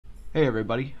Hey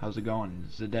everybody, how's it going?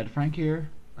 It's the Dead Frank here.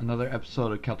 Another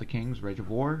episode of Celtic Kings Rage.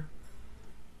 Where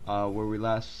we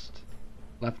last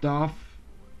left off,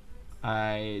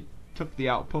 I took the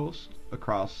outpost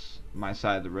across my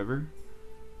side of the river,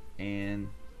 and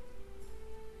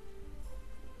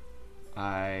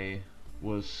I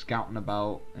was scouting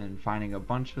about and finding a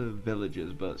bunch of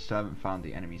villages, but still haven't found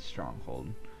the enemy stronghold.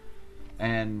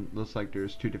 And looks like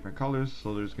there's two different colors,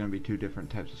 so there's going to be two different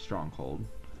types of stronghold.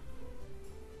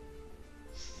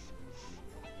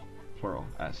 Plural,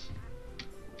 S.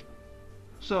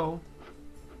 So,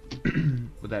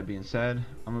 with that being said,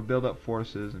 I'm gonna build up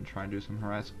forces and try and do some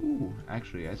harass. Ooh,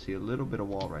 actually, I see a little bit of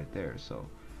wall right there. So,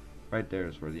 right there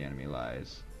is where the enemy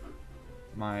lies.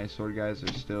 My sword guys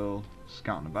are still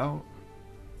scouting about,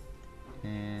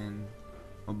 and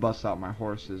I'll bust out my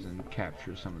horses and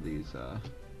capture some of these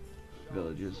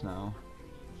villages now.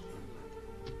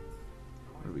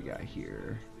 What do we got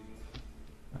here?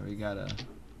 We got a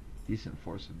decent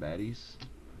force of baddies.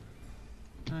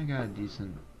 I got a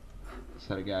decent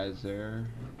set of guys there.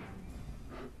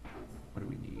 What do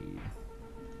we need?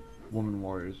 Woman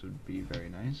warriors would be very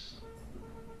nice.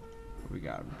 We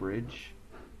got a bridge.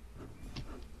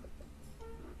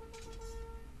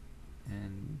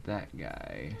 And that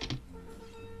guy.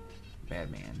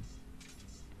 Bad man.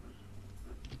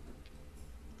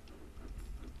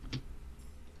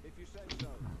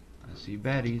 I see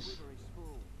baddies.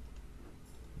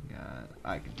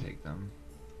 I can take them.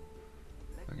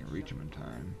 If I can reach them in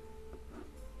time.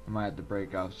 I might have to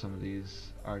break off some of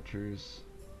these archers.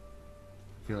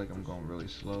 I feel like I'm going really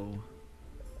slow.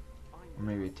 Or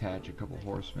maybe attach a couple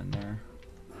horsemen there.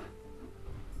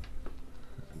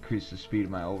 Increase the speed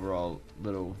of my overall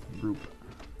little group.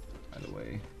 By the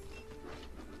way.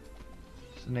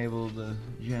 Just enable the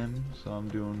gem, so I'm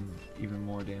doing even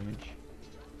more damage.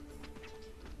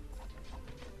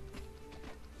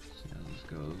 See how this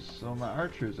goes. So my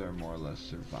archers are more or less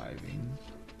surviving.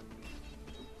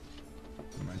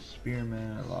 My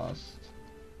spearmen, I lost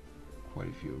quite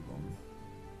a few of them.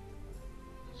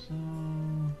 So,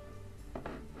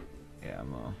 yeah,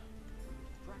 I'm gonna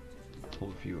pull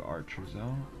a few archers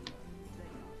out.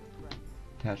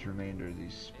 Attach remainder of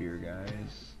these spear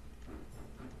guys.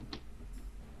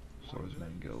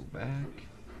 Swordsmen go back.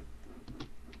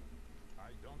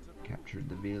 Captured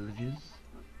the villages.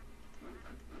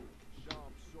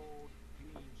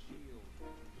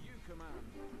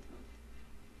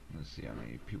 Let's see how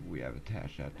many people we have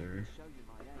attached out there.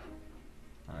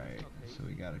 Alright, so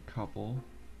we got a couple.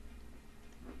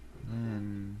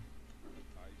 Then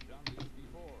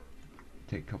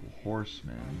take a couple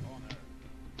horsemen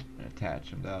and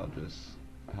attach them. That'll just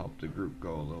help the group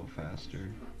go a little faster.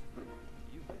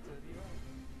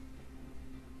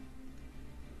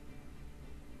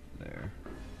 There.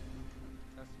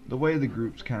 The way the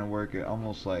groups kind of work, it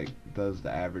almost like does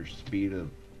the average speed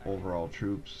of overall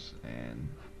troops, and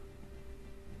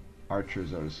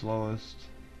archers are the slowest.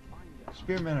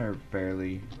 Spearmen are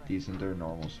fairly decent, they're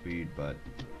normal speed, but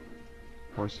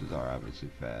horses are obviously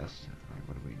fast. Alright,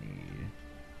 what do we need?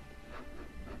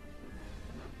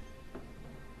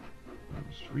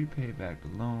 Let's repay back the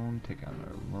loan, take out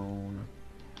our loan,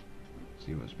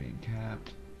 see what's being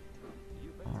capped.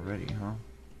 Already, huh?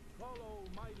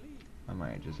 I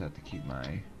might just have to keep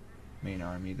my main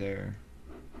army there.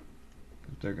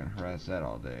 If they're gonna harass that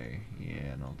all day,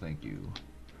 yeah, no thank you.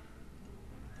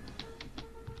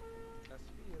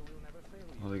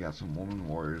 Well, they got some woman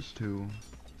warriors too.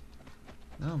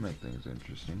 That'll make things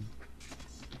interesting.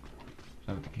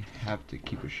 So I have to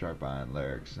keep a sharp eye on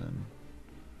Larrickson.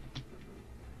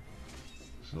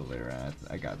 So later on,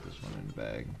 I got this one in the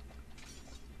bag.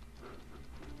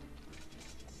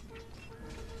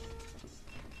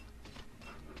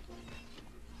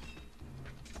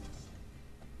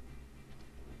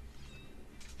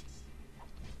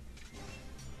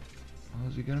 Oh,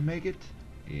 is he gonna make it?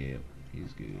 Yep,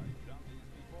 he's good.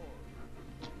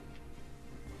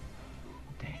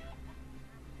 Damn.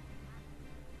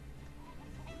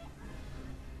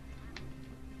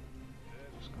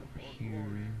 Let's go over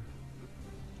here.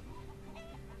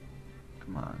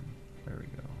 Come on. There we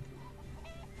go.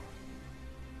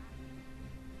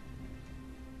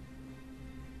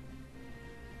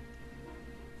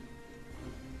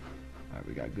 Alright,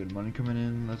 we got good money coming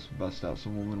in. Let's bust out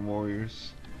some woman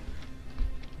warriors.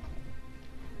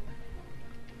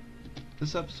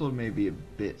 This episode may be a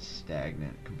bit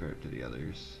stagnant compared to the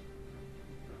others.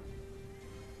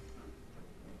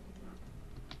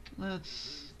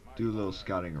 Let's do a little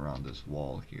scouting around this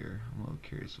wall here. I'm a little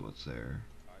curious what's there.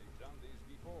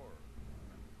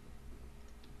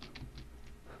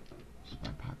 What's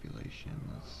my population?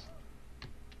 Let's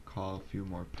call call a few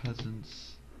more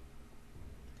peasants.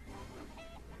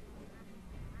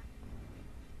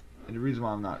 And the reason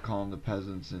why I'm not calling the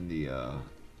peasants in the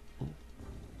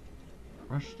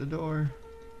rush the door.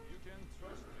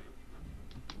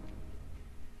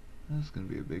 That's gonna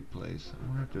be a big place. I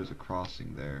wonder if there's a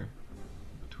crossing there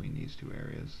between these two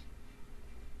areas.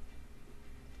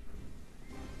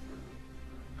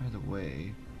 By the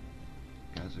way,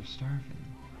 guys are starving.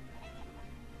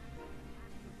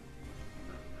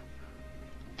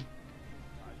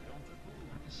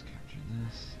 Let's capture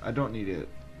this. I don't need to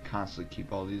constantly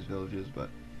keep all these villages, but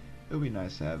it would be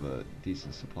nice to have a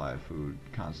decent supply of food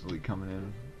constantly coming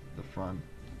in the front.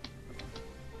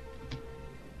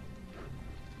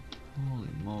 Holy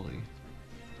moly.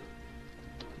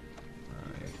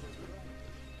 Alright.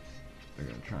 They're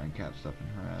gonna try and cap stuff and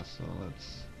harass, so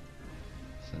let's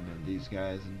send in these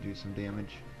guys and do some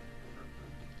damage.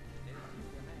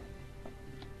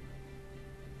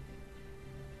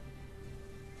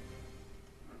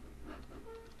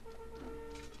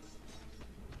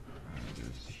 Alright,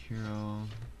 there's the hero,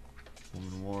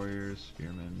 woman warriors,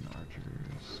 spearmen,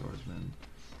 archers, swordsmen.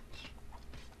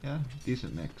 Yeah,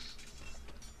 decent mix.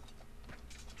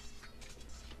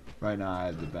 Right now I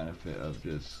have the benefit of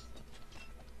just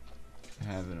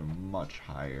having a much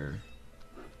higher...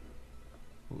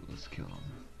 Oh, let's kill him.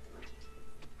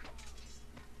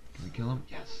 Can we kill him?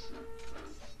 Yes!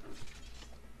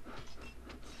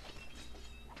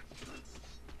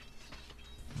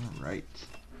 Alright.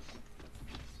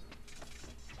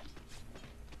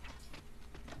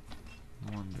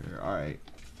 Wonder... Alright.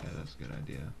 Yeah, that's a good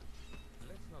idea.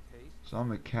 So I'm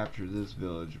gonna capture this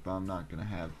village, but I'm not gonna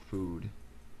have food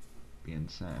being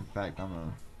sent. In fact, I'm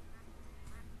gonna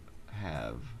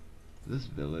have this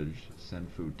village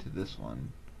send food to this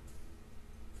one,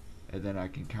 and then I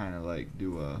can kind of like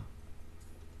do a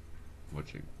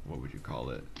what would you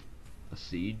call it? A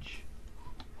siege,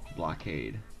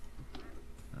 blockade,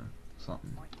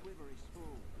 something.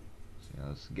 So yeah,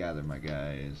 let's gather my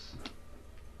guys.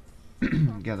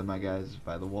 Gather my guys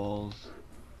by the walls.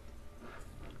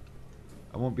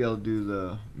 I won't be able to do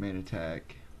the main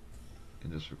attack in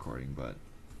this recording, but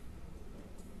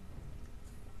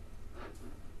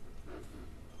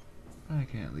I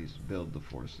can at least build the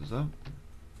forces up.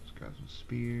 Let's grab some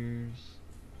spears,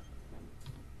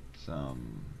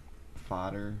 some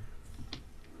fodder.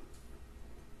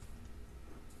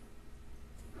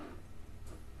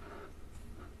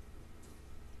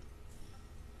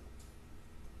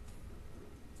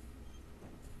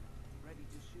 Ready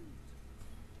to shoot.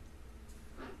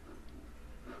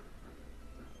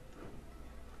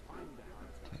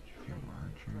 Attach a few more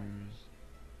archers.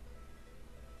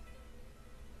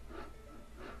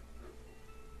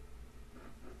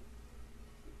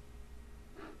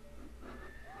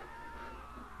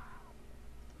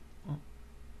 Oh,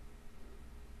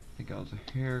 I think I was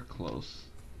a hair close.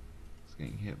 It's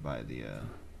getting hit by the Again.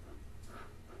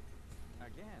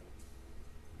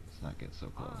 let's not get so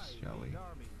close, shall we?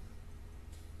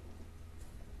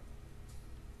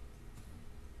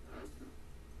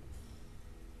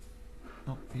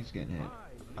 Oh, he's getting hit.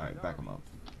 Alright, back him up.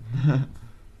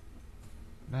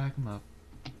 Back him up.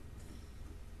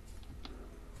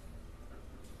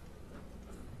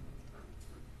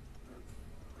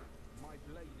 My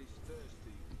blade is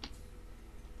thirsty.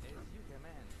 As you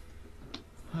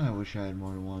command. I wish I had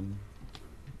more than one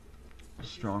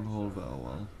stronghold, but oh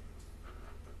well.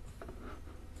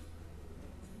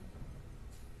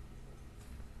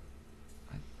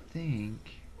 I think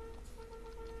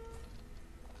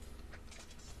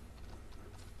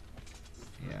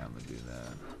yeah, I'm gonna do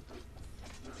that.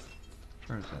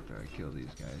 First, after I kill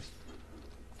these guys,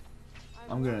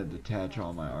 I'm gonna detach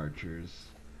all my archers.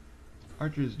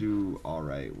 Archers do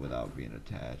alright without being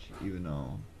attached, even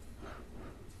though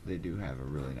they do have a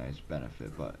really nice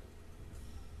benefit, but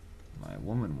my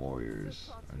woman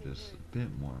warriors are just a bit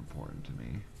more important to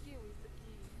me.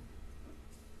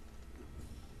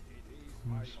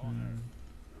 Horsemen.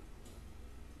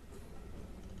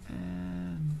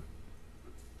 And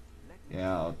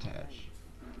yeah, I'll attach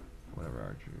whatever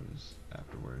archers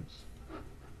afterwards.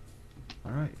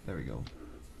 Alright, there we go.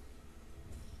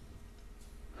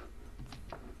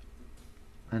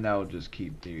 And that will just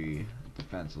keep the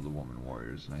defense of the woman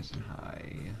warriors nice and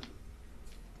high.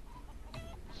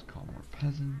 Let's call more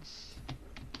peasants.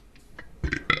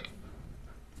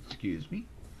 Excuse me.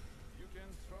 You can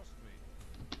trust me.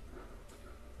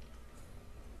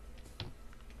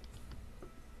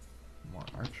 More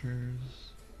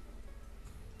archers.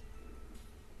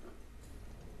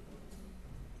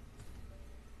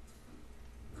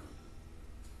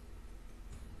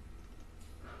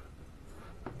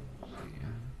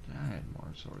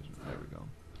 swordsman. There we go.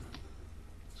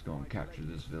 Let's go and capture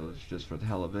this village just for the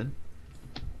hell of it.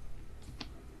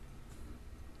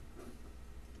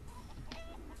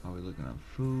 Are we looking at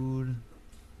food?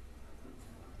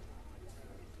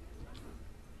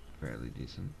 Fairly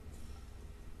decent.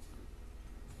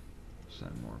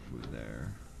 Send more food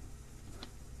there.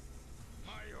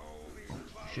 Oh,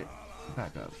 shit.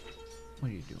 Back up.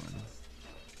 What are you doing?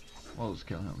 Well, let's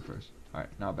kill him first. Alright,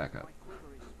 now back up. My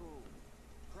quiver is full.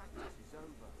 Practice is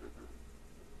over.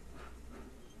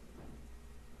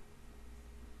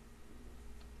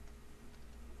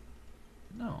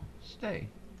 No, stay.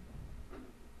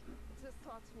 Just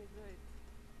watch me do it.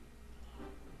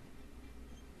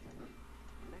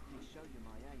 Let me show you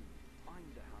my aim. I'm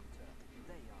the hunter.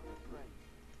 They are the prey.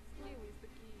 Skill is the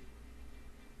key.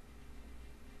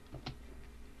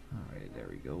 Alright, there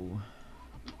we go.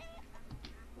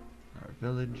 Our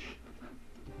village.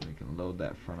 We can load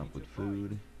that front up with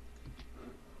food.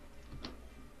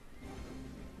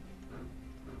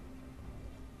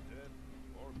 Death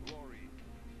or glory.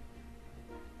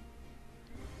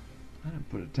 I didn't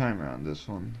put a timer on this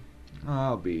one.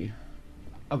 I'll be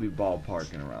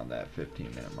ballparking around that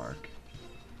 15-minute mark.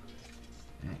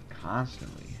 And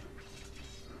constantly.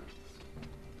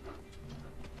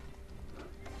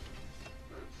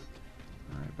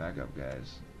 Alright, back up,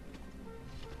 guys.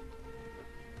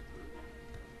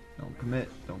 Don't commit.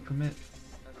 Don't commit. A fear in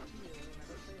a failure.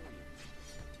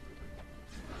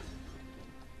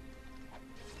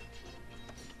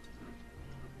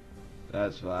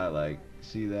 That's what I like.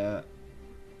 See that?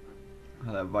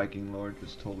 How that Viking Lord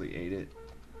just totally ate it.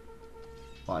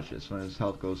 Watch this. When his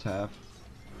health goes half,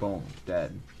 boom,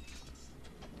 dead.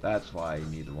 That's why you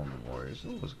need the woman warriors.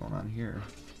 Oh, what's going on here?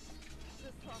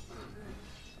 Just watch me do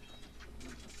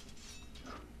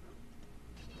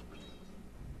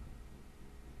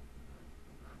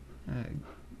it. Hey,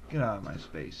 get out of my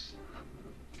space.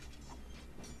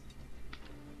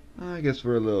 I guess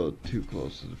we're a little too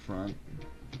close to the front.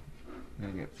 I'm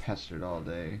gonna get pestered all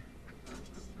day.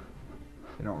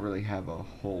 They don't really have a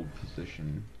hold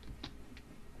position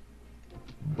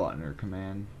button or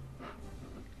command.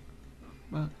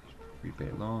 But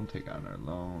repay loan, take out our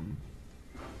loan.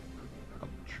 Up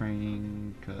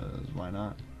training, cause why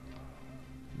not?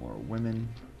 More women.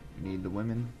 We need the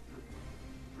women.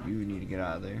 You need to get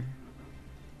out of there.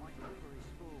 My quiver is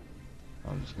full.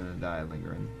 I'm just gonna die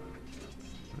lingering.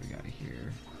 What do we got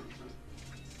here?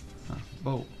 Huh,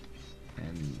 boat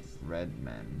and red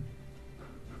men.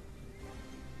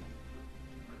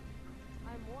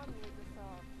 I'm one with the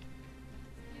sword.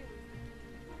 Skill is the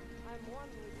key. I'm one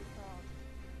with the sword.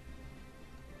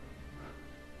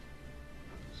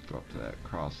 Let's go up to that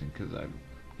crossing because I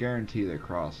guarantee they're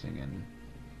crossing and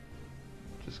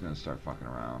just gonna start fucking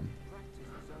around. Practice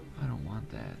is over. I don't want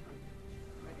that.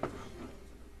 Ready to shoot.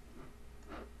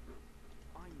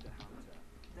 I'm the hunter.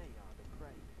 They are the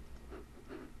prey.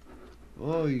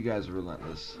 Oh, you guys are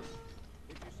relentless.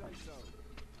 If you say so.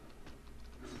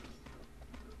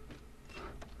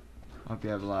 I hope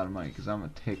you have a lot of money because I'm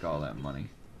gonna take all that money.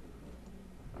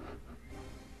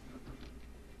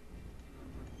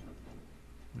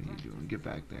 What are you doing? Get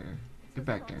back there. Get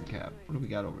back there and cap. What do we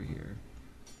got over here?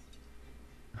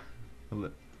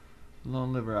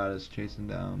 Lone liver out is chasing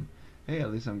down. Hey,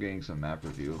 at least I'm getting some map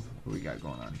review. What we got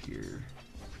going on here?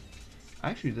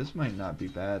 Actually, this might not be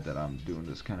bad that I'm doing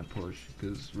this kind of push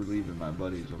because we're leaving my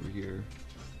buddies over here.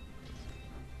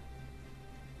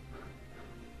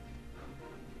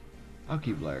 I'll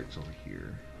keep Larix over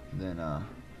here. And then,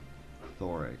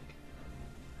 Thoric.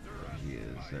 There he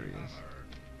is. There he is.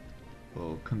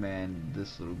 We'll command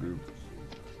this little group.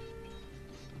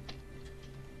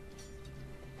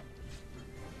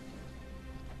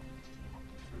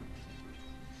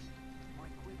 My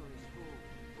quiver is full.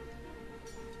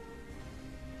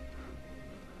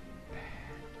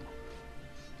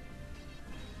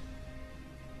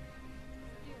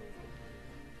 Skill is the key.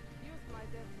 Use my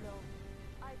death blow.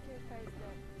 I can face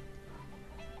them.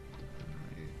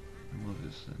 Alright, we'll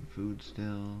just send food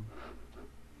still.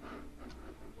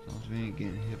 As long as we ain't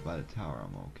getting hit by the tower,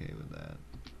 I'm okay with that.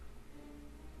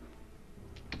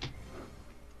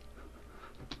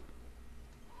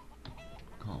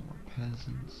 Call more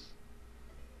peasants.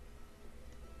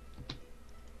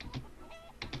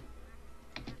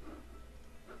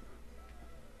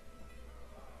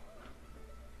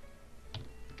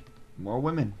 More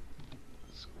women.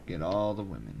 Let's get all the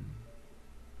women.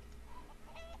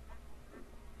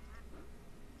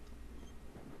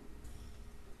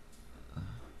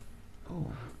 Oh,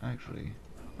 actually,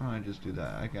 why don't I just do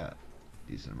that? I got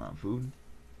a decent amount of food.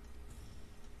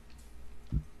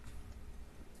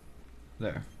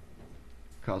 There.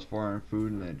 Costs 400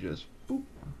 food and then just boop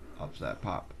ups that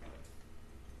pop.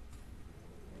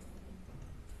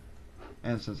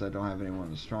 And since I don't have anyone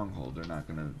in the stronghold, they're not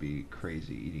gonna be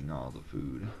crazy eating all the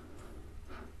food.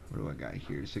 What do I got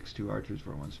here? 6-2 archers,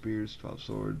 4-1 spears, 12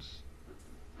 swords,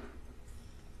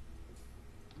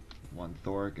 1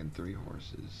 Thoric, and 3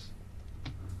 horses.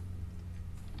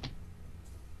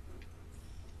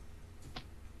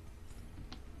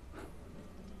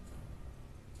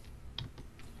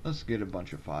 Let's get a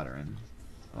bunch of fodder in.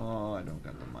 Oh, I don't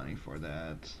got the money for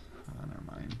that. Oh, never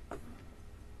mind.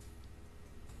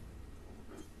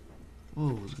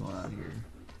 Whoa, what's going on here?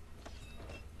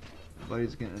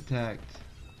 Buddy's getting attacked.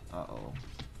 Uh-oh.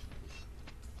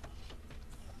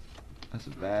 That's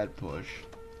a bad push.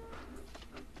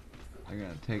 They're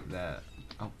gonna take that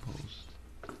outpost.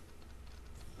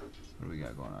 What do we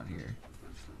got going on here?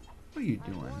 What are you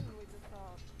I'm doing? one with the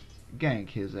sword. Gank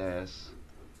his ass.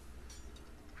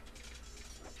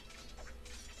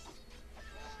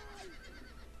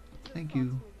 Thank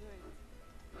you.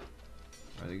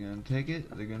 Are they gonna take it?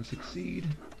 Are they gonna succeed?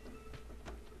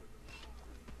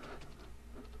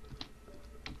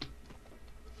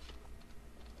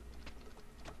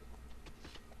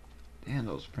 Damn,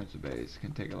 those Principes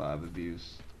can take a lot of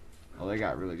abuse. Well, they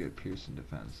got really good piercing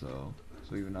defense, though.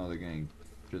 So even though they're getting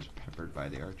just peppered by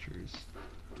the archers.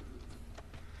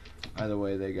 Either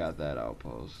way, they got that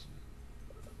outpost.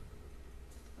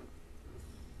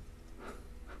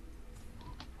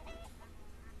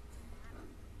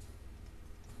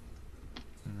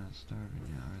 They're not starving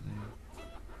now, are they?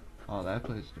 Oh, that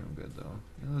place is doing good, though.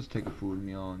 Yeah, let's take a food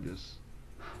meal and just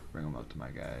bring them up to my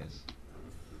guys.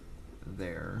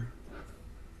 There.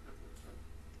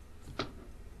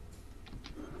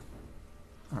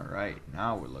 Alright,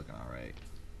 now we're looking alright.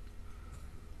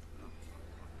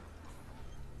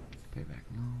 Payback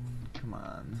loan. Come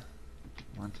on.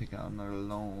 Want to take out another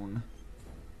loan.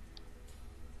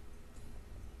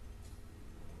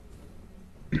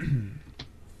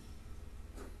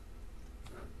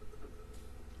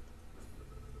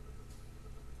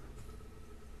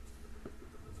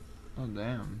 Oh,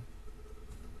 damn.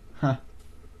 Huh. I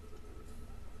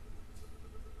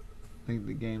think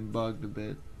the game bugged a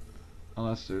bit.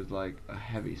 Unless there's like a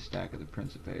heavy stack of the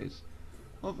Principes.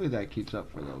 Hopefully that keeps up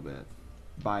for a little bit.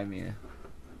 Buy me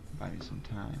some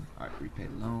time. Alright, repaid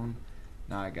loan.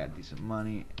 Now I got decent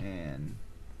money and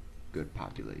good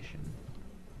population.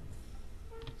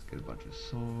 Let's get a bunch of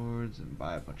swords and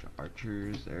buy a bunch of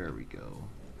archers. There we go.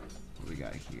 What do we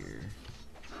got here?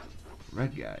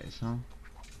 Red guys, huh?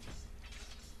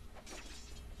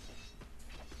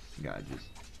 Gotta just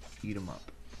eat them up.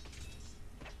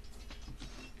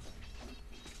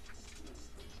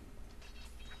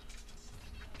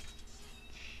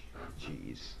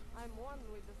 Jeez. I'm one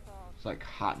with the sword. It's like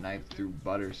hot knife through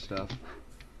butter stuff.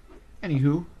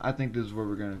 Anywho, I think this is where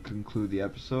we're going to conclude the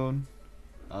episode.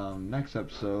 Next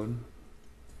episode,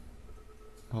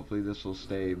 hopefully this will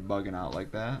stay bugging out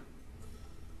like that.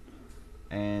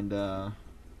 And I'll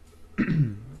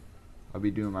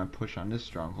be doing my push on this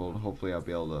stronghold. Hopefully I'll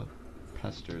be able to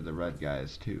pester the red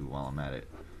guys too while I'm at it.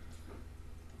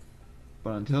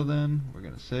 But until then, we're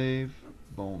going to save.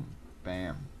 Boom.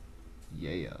 Bam.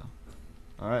 Yeah.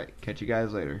 Alright, catch you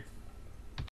guys later.